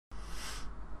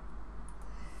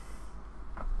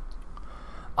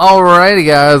Alrighty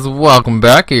guys, welcome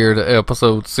back here to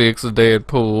episode 6 of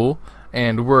Deadpool,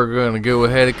 and we're gonna go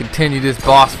ahead and continue this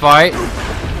boss fight.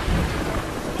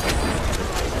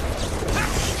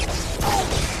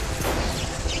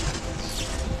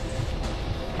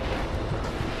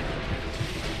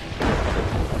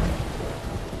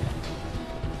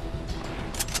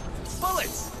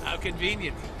 Bullets! How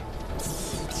convenient.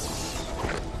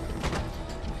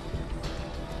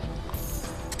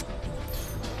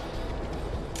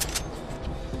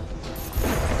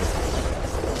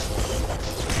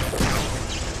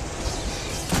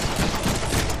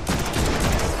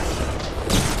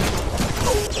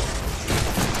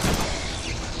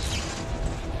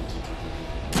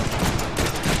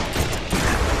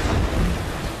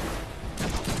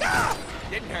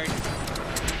 Didn't hurt.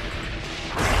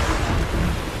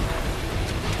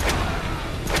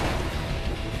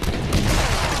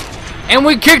 And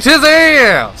we kicked his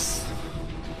ass!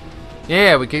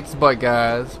 Yeah, we kicked his butt,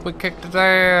 guys. We kicked his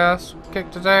ass.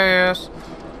 Kicked his ass.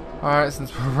 Alright,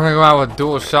 since we're running around with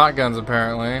dual shotguns,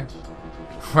 apparently.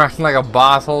 We're acting like a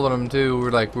boss holding them, too.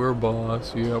 We're like, we're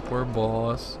boss. Yep, we're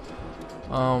boss.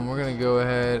 We're gonna go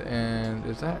ahead and...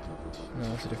 Is that... No,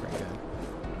 that's a different gun.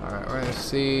 Alright, we're gonna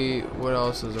see what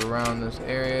else is around this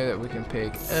area that we can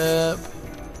pick up.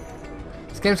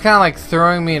 This game's kind of like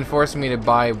throwing me and forcing me to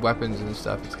buy weapons and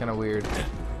stuff. It's kind of weird.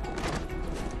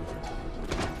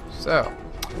 So,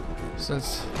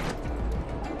 since...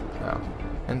 Oh,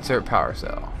 insert power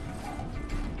cell.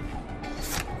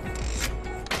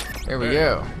 There we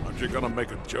go. Aren't you gonna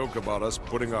make a joke about us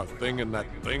putting our thing in that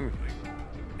thing?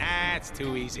 Ah, it's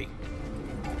too easy.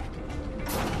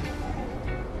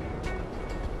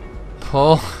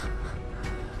 Pull.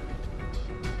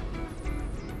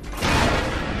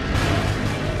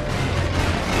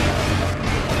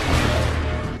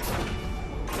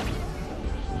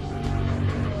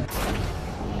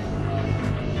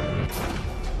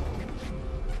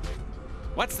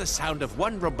 What's the sound of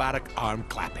one robotic arm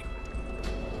clapping?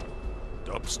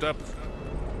 Dubstep?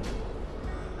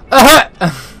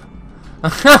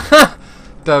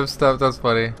 Dubstep, that's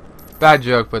funny. Bad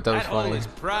joke, but that was That hole funny. is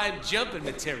prime jumping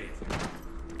material.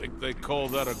 Think they call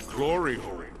that a glory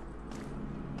hole.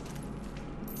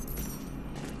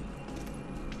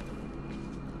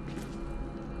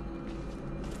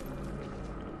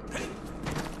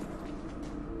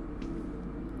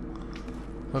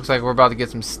 Looks like we're about to get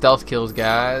some stealth kills,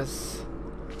 guys.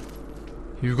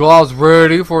 You guys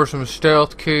ready for some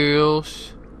stealth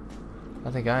kills?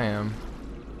 I think I am.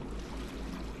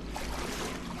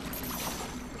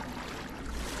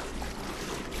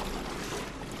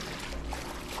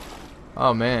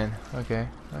 Oh man. Okay.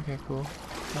 Okay, cool.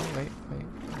 Oh wait.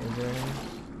 Is there any?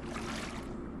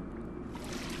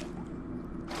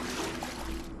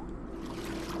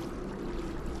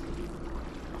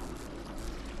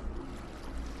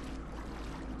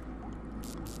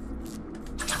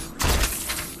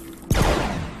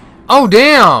 Oh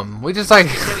damn! We just like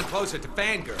Getting closer to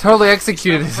Fangirl. totally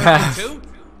executed his ass. Too?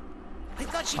 I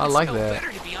thought she I could like spell that.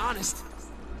 better, to be honest.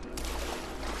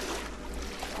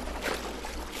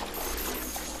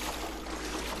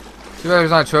 Too bad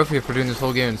there's not a trophy for doing this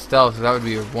whole game in stealth, so that would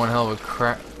be one hell of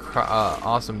a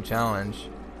awesome challenge.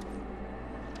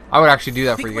 I would actually do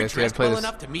that for Think you we're guys. See, I'd dressed play well this.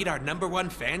 enough to meet our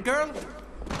 #1 fangirl?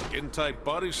 Skin-tight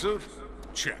bodysuit?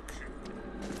 Check.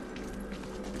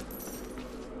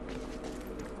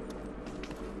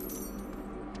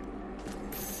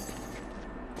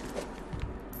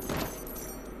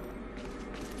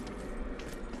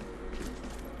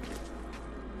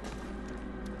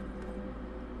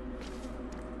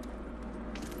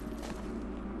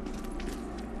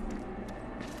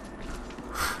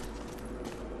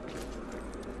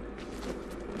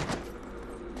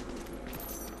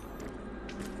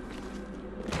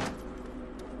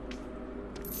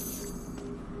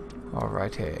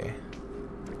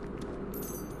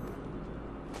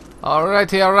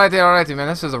 Alrighty. Alrighty, man.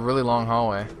 This is a really long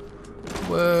hallway.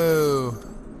 Whoa.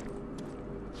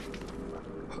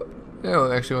 Yeah,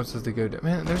 it actually wants us to go down.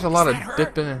 Man, there's a lot of that her?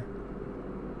 dipping in.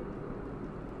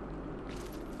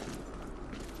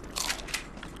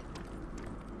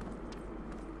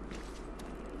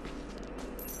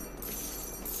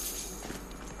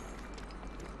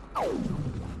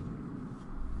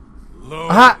 Lo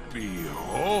Aha!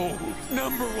 behold,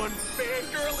 #1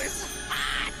 fangirl is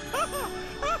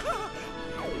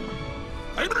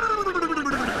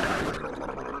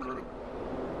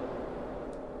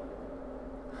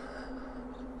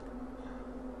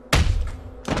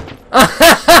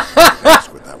That's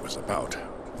what that was about,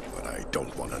 but I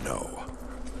don't want to know.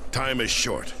 Time is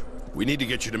short. We need to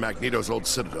get you to Magneto's old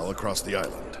citadel across the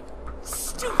island.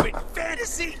 stupid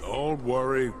fantasy. Don't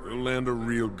worry, we'll land a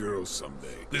real girl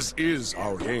someday. This is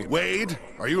our game. Wade,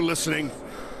 are you listening?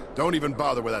 Don't even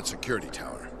bother with that security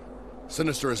tower.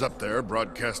 Sinister is up there,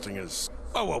 broadcasting his...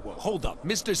 Whoa, whoa, whoa, hold up.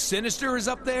 Mr. Sinister is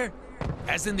up there?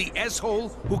 As in the S-hole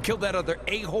who killed that other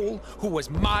A-hole who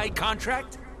was my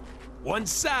contract? One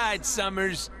side,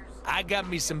 Summers. I got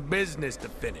me some business to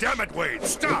finish. Damn it, Wade,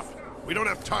 stop! We don't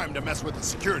have time to mess with the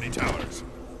security towers.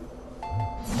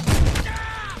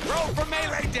 Roll for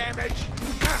melee damage!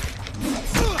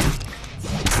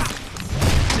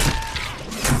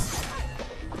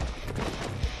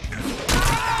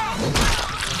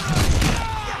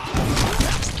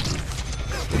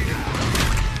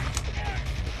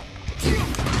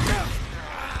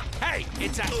 Hey,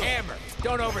 it's a hammer.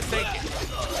 Don't overthink it.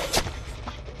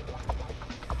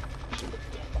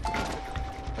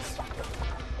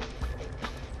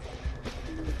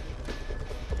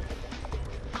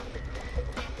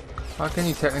 How can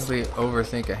you technically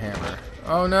overthink a hammer?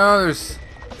 Oh no,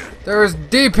 there's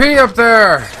DP up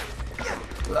there!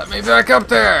 Let me back up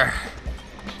there!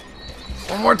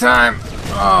 One more time!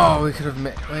 Oh, we could have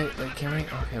made... Wait, can we?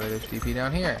 Okay, wait, there's DP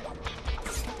down here.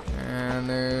 And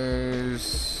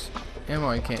there's... ammo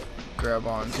I can't grab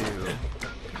onto.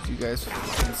 You guys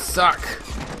fucking suck!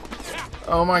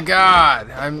 Oh my god!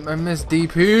 I missed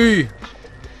DP!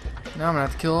 Now I'm gonna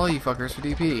have to kill all you fuckers for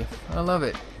DP. I love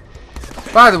it.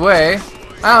 By the way,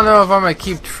 I don't know if I'm going to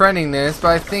keep trending this, but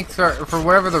I think for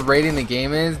whatever the rating the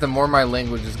game is, the more my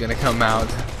language is going to come out.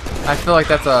 I feel like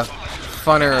that's a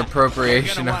funner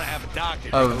appropriation of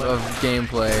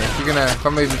gameplay. If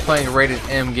I'm going to be playing a rated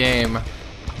M game,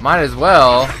 might as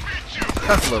well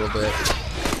cuss a little bit.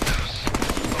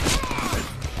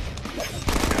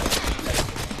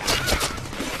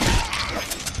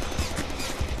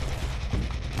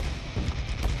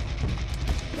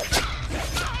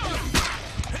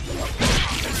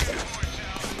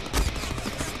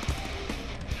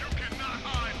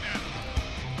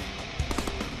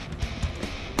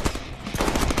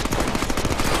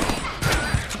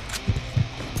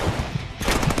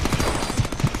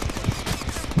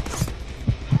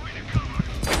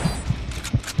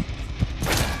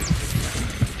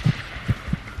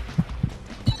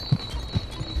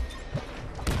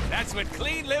 That's what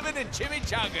clean living and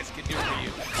chimichangas can do for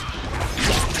you.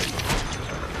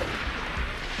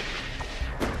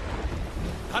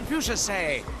 Confucius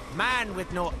say, man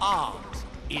with no arms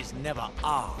is never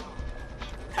armed.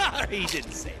 He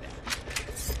didn't say that.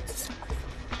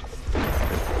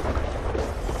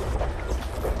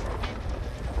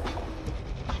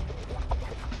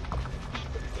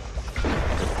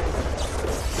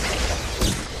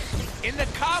 In the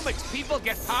comics, people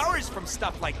get powers from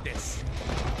stuff like this.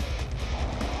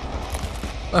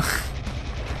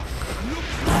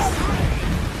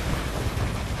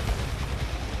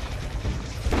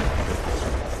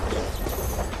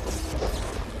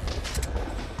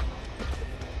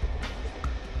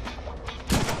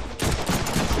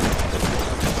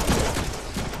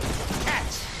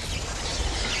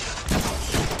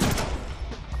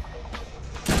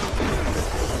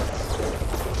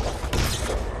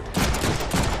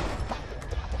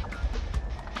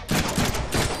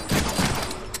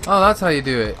 Oh, that's how you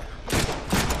do it.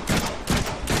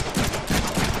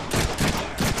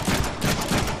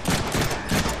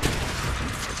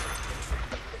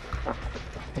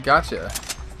 Gotcha.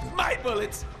 My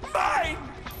bullets, mine!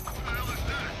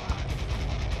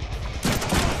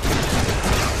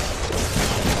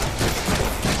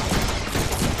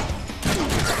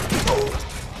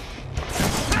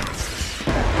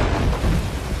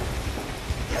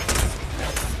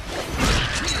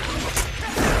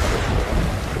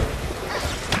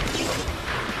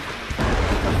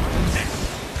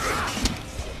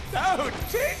 So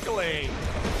tickly!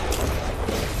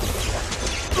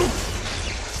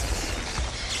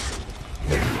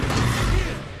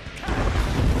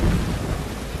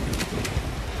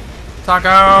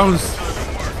 Tacos!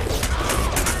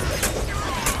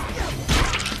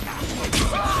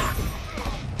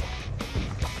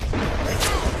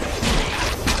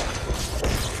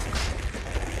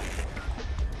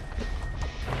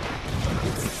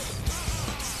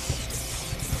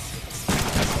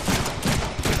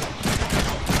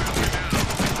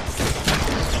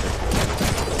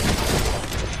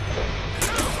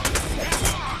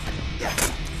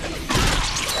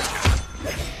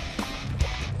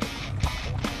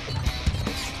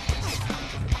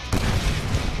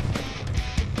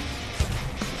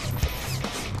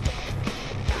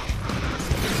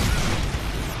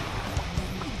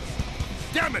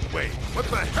 Damn it, Wade! What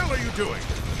the hell are you doing?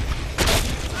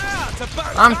 Ah, it's a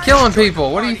bird. I'm killing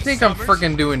people. What do you think I'm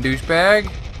freaking doing, douchebag?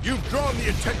 You've drawn the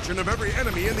attention of every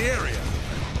enemy in the area.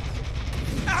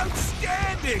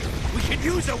 Outstanding! We could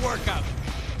use a workout.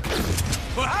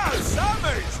 Wow,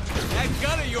 Summers! That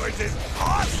gun of yours is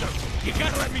awesome! You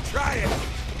gotta let me try it.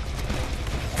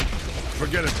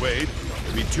 Forget it, Wade.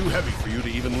 It'd be too heavy for you to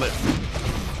even lift.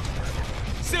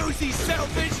 Susie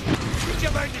Selfish! Did you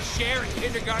learn to share in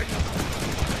kindergarten?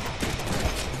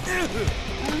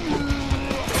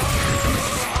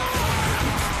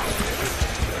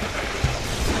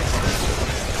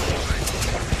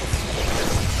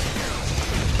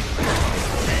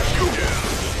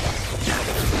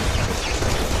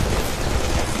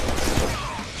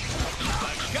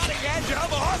 Cutting edge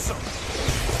of awesome!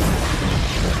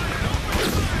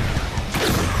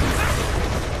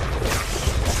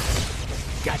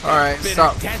 Alright,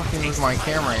 stop fucking with my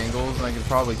camera angles and I could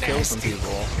probably kill some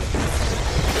people.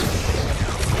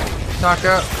 Talk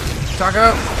up! Talk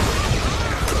up!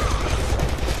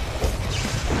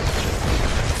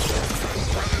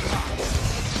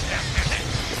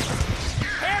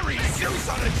 Harry Zeus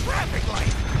on a traffic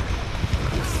light!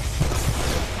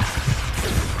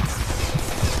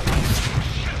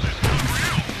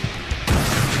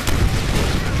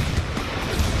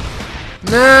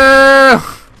 No!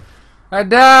 I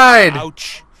died!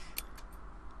 Ouch.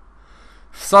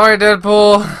 Sorry,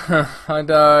 Deadpool. I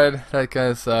died. That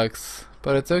kinda sucks.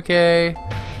 But it's okay.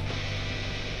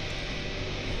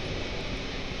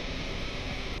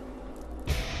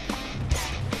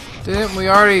 Didn't we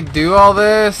already do all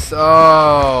this?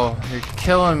 Oh, you're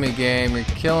killing me, game. You're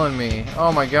killing me.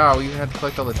 Oh my god, we even had to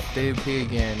collect all the DP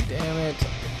again. Damn it.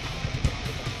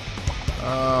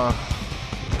 Oh,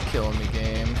 you're killing me,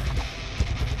 game.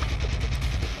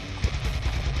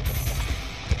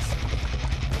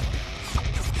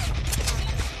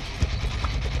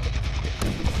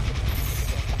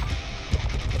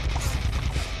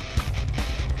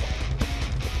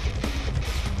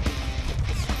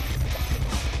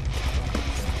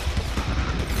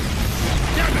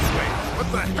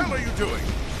 What the hell are you doing?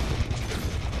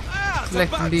 Ah, it's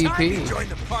Collecting about DP. time you joined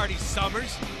the party,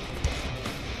 Summers.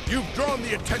 You've drawn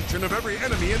the attention of every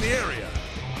enemy in the area.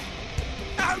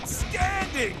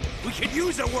 Outstanding! We could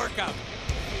use a workout.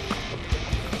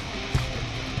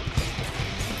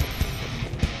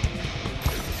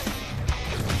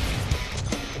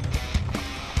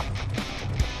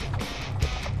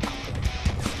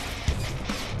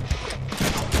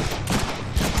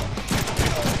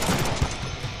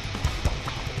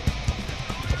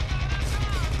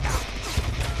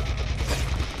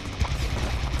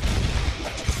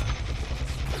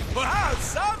 Wow,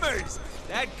 Summers!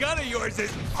 That gun of yours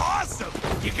is awesome!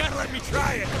 You gotta let me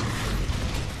try it.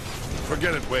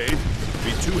 Forget it, Wade. It'd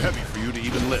be too heavy for you to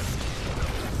even lift.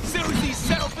 Susie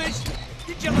Selfish!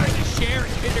 Did you learn to share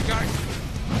in kindergarten?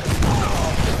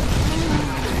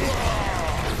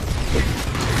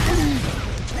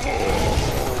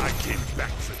 I came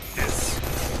back for this.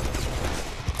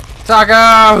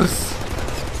 Tacos!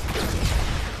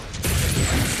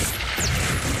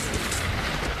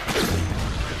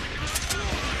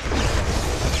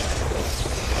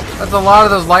 That's a lot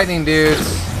of those lightning dudes.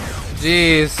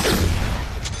 Jeez.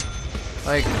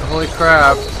 Like, holy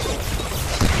crap.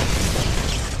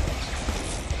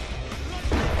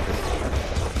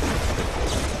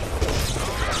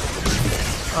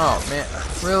 Oh man,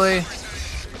 really?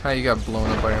 How you got blown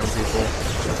up by your own people?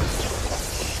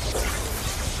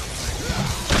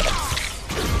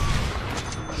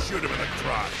 Shoot him in the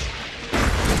crotch.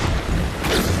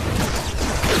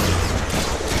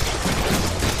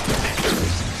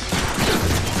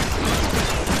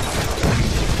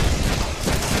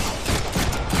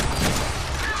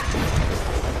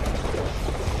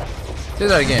 Do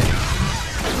that again.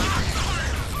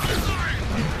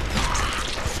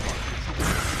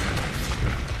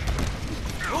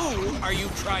 Who are you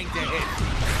trying to hit?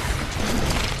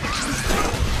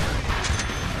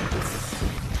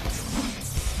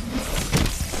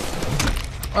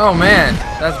 Oh man,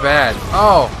 that's bad.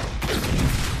 Oh,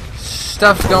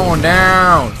 stuff's going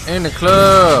down in the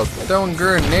club. Throwing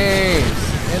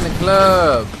grenades in the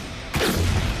club.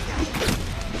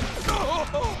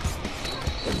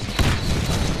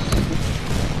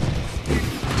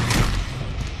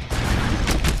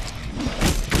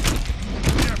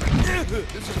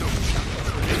 This is no challenge.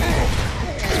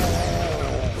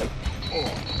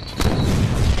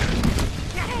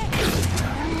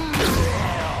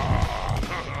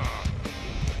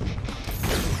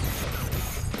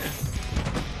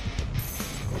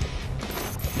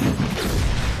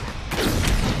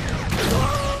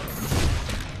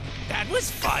 That was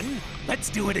fun. Let's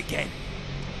do it again.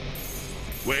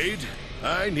 Wade,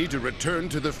 I need to return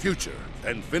to the future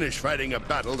and finish fighting a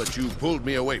battle that you pulled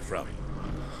me away from.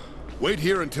 Wait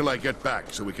here until I get back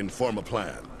so we can form a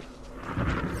plan.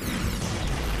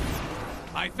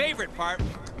 My favorite part.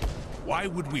 Why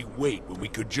would we wait when we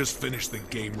could just finish the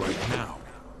game right now?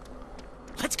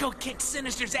 Let's go kick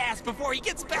Sinister's ass before he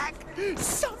gets back.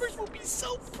 Summers will be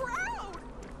so proud.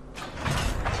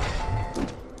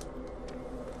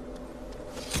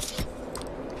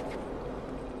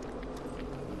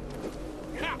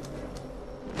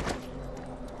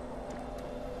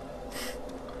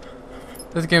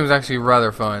 This game is actually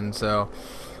rather fun, so...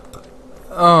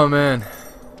 Oh, man.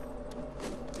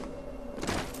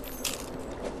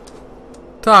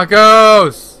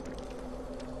 Tacos!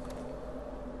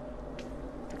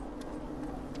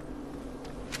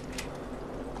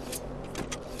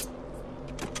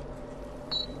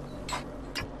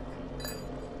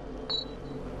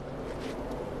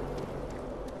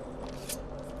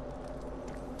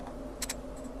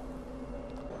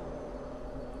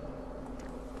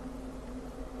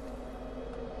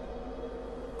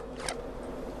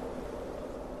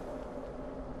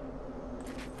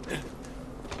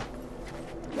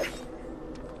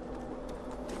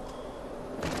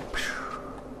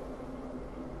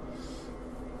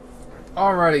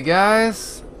 Alrighty,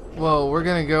 guys. Well, we're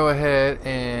gonna go ahead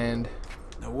and...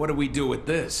 Now what do we do with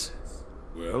this?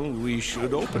 Well, we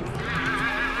should open it.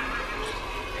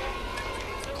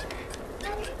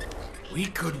 We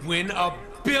could win $1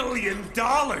 billion.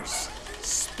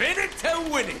 Spin it to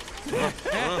win it.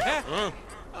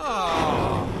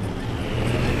 Oh.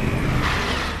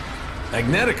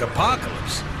 Magnetic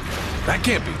apocalypse. That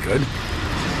can't be good.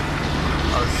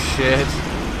 Oh, shit.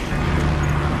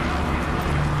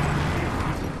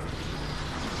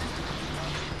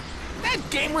 That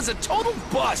game was a total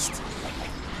bust.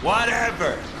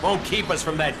 Whatever. Won't keep us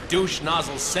from that douche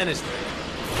nozzle Sinister.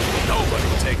 Nobody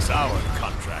takes our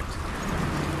contract.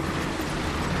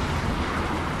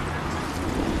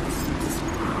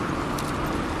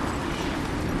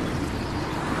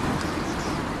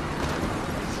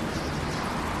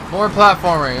 More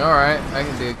platforming. Alright,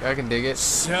 I can dig it.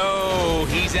 So,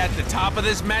 he's at the top of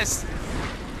this mess?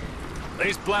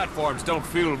 These platforms don't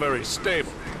feel very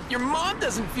stable. Your mom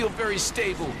doesn't feel very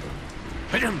stable.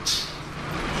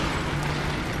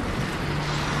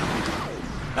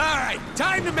 Alright,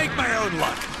 time to make my own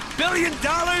luck. $1 billion,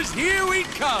 here we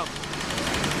come!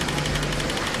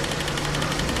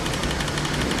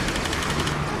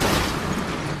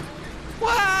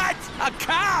 What? A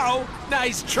cow?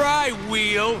 Nice try,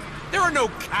 Wheel. There are no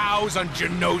cows on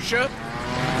Genosha.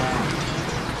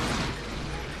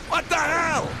 What the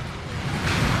hell?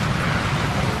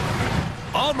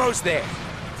 Almost there.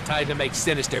 It's time to make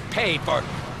Sinister pay for...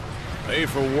 Pay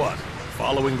for what?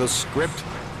 Following the script?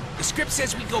 The script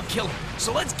says we go kill him,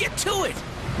 so let's get to it.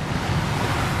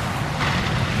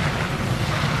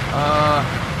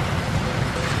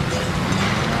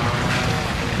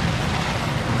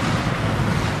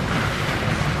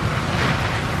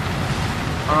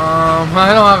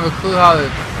 I don't have a clue where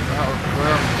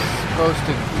I'm supposed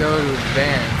to go to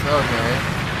advance. Okay.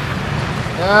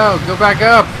 No, go back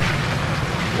up.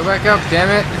 Go back up, damn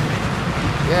it.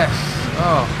 Yes.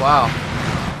 Oh, wow.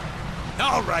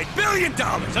 All right, $1 billion.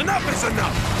 Enough is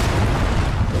enough.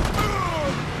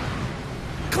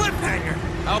 Cliffhanger.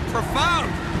 How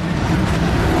profound.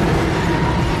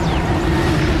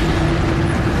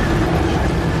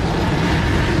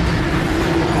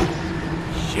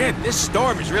 Shit, this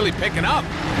storm is really picking up.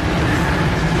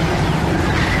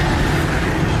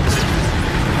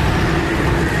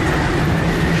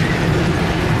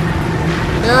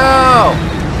 No!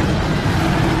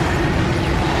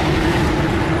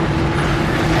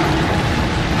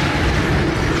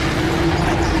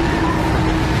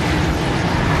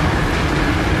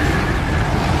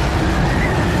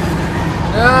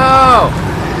 No!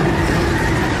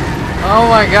 Oh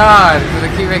my god, they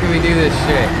keep making me do this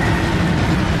shit.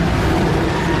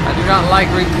 I do not like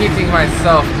repeating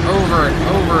myself over and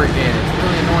over again. It's a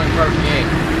really annoying part of the game.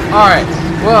 Alright,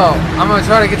 well, I'm gonna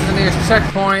try to get to the nearest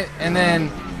checkpoint and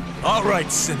then all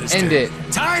right, Sinister. end it.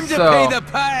 Time to pay the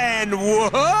pan.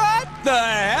 What the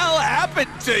hell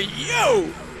happened to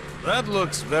you? That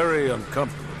looks very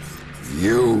uncomfortable.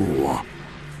 You,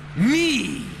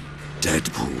 Me?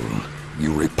 Deadpool,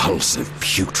 you repulsive,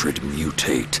 putrid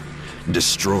mutate.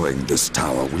 Destroying this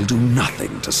tower will do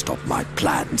nothing to stop my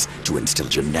plans to instill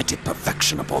genetic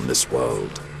perfection upon this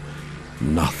world.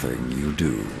 Nothing you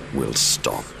do will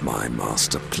stop my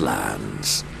master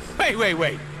plans.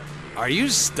 Wait. Are you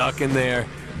stuck in there?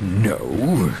 No,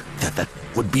 that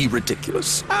would be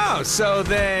ridiculous. Oh, so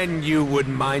then you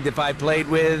wouldn't mind if I played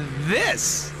with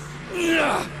this?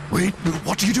 Wait,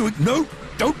 what are you doing? No,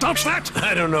 don't touch that!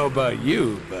 I don't know about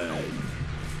you, but...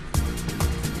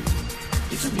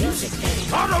 It's a music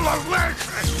game. Out of the way!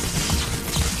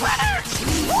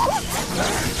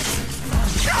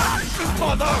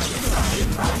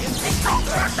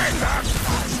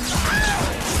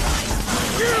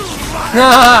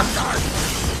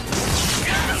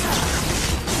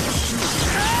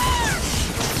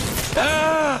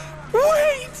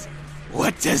 Wait!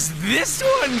 What does this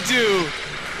one do?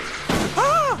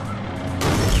 Ah!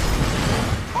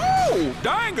 Oh,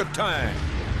 dang-a-tang!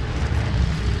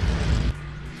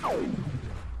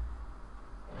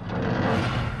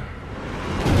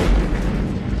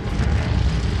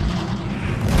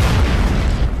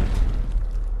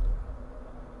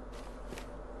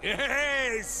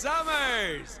 Hey,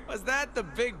 Summers! Was that the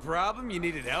big problem you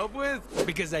needed help with?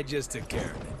 Because I just took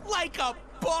care of it. Like a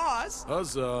boss!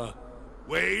 Huzzah.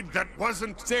 Wade, that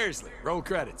wasn't... Seriously, roll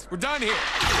credits. We're done here.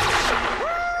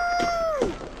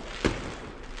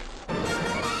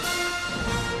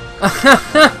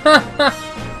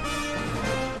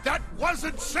 That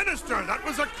wasn't Sinister! That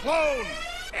was a clone!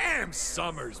 Damn,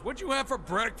 Summers, what'd you have for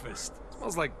breakfast?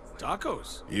 Smells like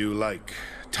tacos. You like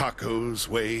tacos,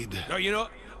 Wade? Oh, you know,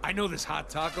 I know this hot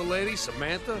taco lady,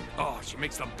 Samantha. Oh, she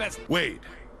makes the best. Wade,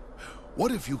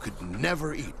 what if you could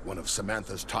never eat one of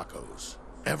Samantha's tacos?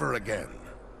 Ever again?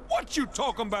 What you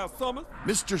talking about, Summers?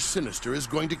 Mr. Sinister is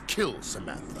going to kill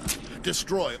Samantha,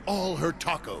 destroy all her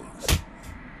tacos,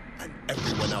 and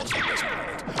everyone else on this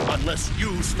planet, unless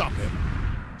you stop him.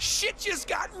 Shit just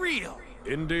got real.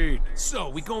 Indeed. So,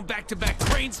 we going back-to-back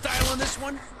Crane style on this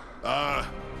one?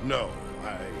 No,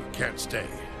 I can't stay.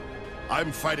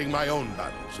 I'm fighting my own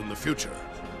battles in the future,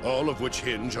 all of which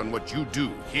hinge on what you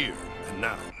do here and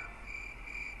now.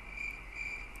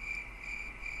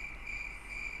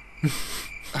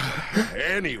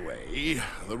 Anyway,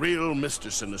 the real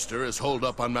Mr. Sinister is holed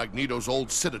up on Magneto's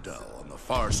old citadel on the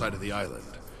far side of the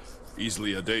island.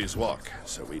 Easily a day's walk,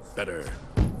 so we'd better...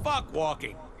 Fuck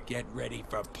walking. Get ready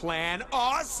for Plan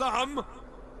Awesome!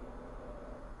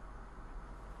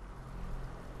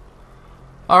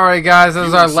 Alright guys, that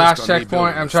was You our insist last on me checkpoint.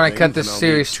 building I'm this trying to thing, cut then this I'll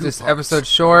series, need 2 this parts. episode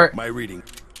short. My reading.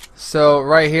 So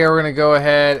right here we're going to go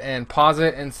ahead and pause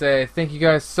it and say thank you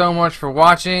guys so much for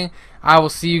watching. I will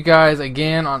see you guys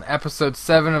again on episode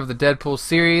 7 of the Deadpool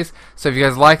series. So if you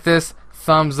guys like this,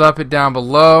 thumbs up it down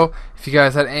below. If you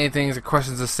guys had anything or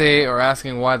questions to say or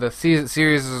asking why the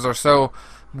series are so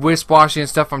wishy-washy and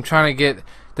stuff, I'm trying to get...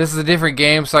 This is a different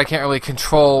game, so I can't really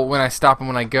control when I stop and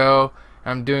when I go.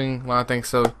 I'm doing a lot of things,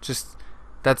 so just...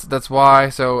 That's why.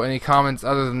 So any comments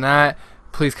other than that,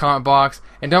 please comment box.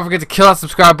 And don't forget to kill that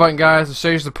subscribe button, guys, to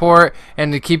show your support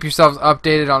and to keep yourselves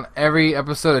updated on every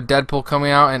episode of Deadpool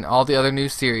coming out and all the other new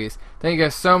series. Thank you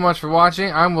guys so much for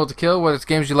watching. I'm Will to Kill, whether it's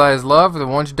games you guys love or the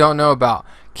ones you don't know about.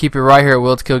 Keep it right here at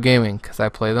Will to Kill Gaming, because I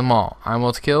play them all. I'm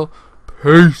Will to Kill.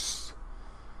 Peace.